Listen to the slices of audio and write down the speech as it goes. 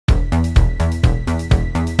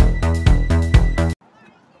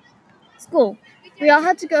School. We all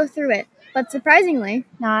have to go through it, but surprisingly,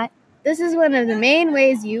 Not. this is one of the main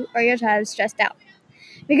ways you or your child is stressed out.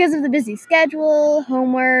 Because of the busy schedule,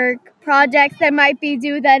 homework, projects that might be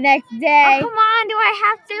due the next day. Oh, come on, do I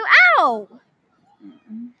have to? Ow!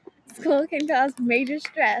 School can cause major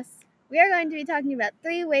stress. We are going to be talking about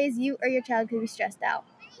 3 ways you or your child could be stressed out.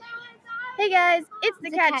 Hey guys, it's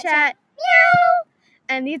the Cat Chat. Meow!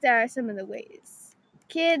 And these are some of the ways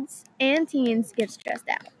kids and teens get stressed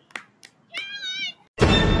out.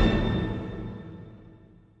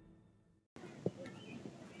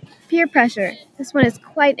 Peer pressure. This one is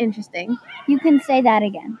quite interesting. You can say that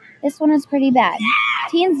again. This one is pretty bad.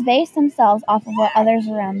 Teens base themselves off of what others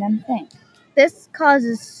around them think. This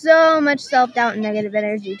causes so much self-doubt and negative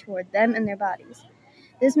energy toward them and their bodies.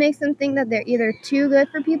 This makes them think that they're either too good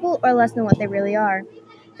for people or less than what they really are.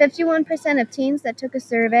 51% of teens that took a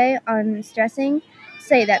survey on stressing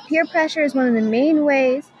say that peer pressure is one of the main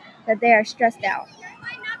ways that they are stressed out.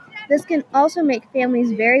 This can also make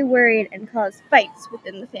families very worried and cause fights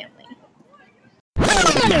within the family.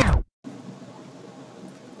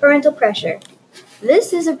 Parental pressure.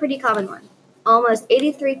 This is a pretty common one. Almost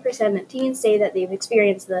 83% of teens say that they've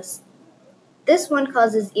experienced this. This one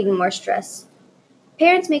causes even more stress.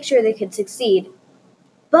 Parents make sure their kids succeed,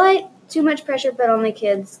 but too much pressure put on the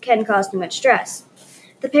kids can cause too much stress.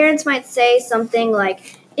 The parents might say something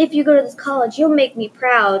like, "If you go to this college, you'll make me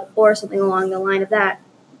proud," or something along the line of that.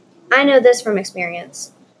 I know this from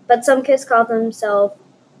experience, but some kids call themselves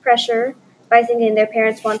pressure by thinking their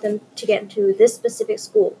parents want them to get into this specific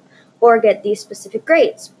school or get these specific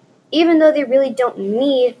grades, even though they really don't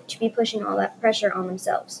need to be pushing all that pressure on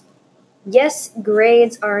themselves. Yes,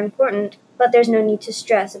 grades are important, but there's no need to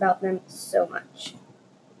stress about them so much.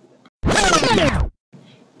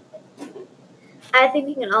 I think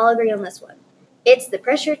we can all agree on this one. It's the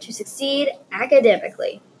pressure to succeed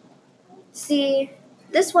academically. See,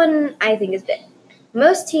 this one I think is big.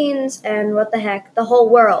 Most teens, and what the heck, the whole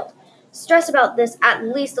world, stress about this at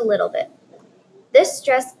least a little bit. This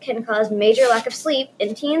stress can cause major lack of sleep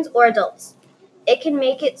in teens or adults. It can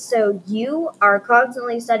make it so you are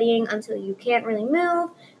constantly studying until you can't really move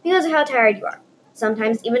because of how tired you are,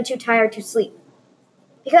 sometimes even too tired to sleep.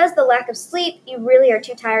 Because of the lack of sleep, you really are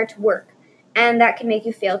too tired to work, and that can make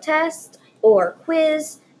you fail tests or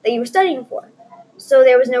quiz that you were studying for. So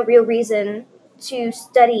there was no real reason to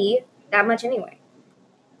study that much anyway.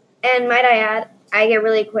 And might I add, I get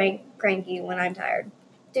really cranky when I'm tired.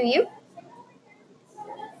 Do you?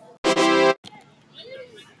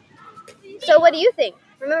 So what do you think?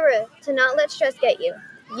 Remember to not let stress get you.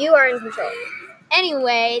 You are in control.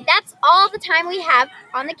 Anyway, that's all the time we have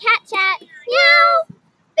on the Cat Chat. Meow!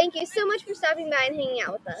 Thank you so much for stopping by and hanging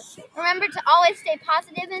out with us. Remember to always stay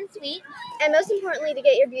positive and sweet. And most importantly, to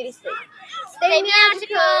get your beauty sleep. Stay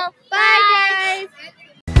magical. Bye,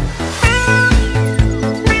 guys.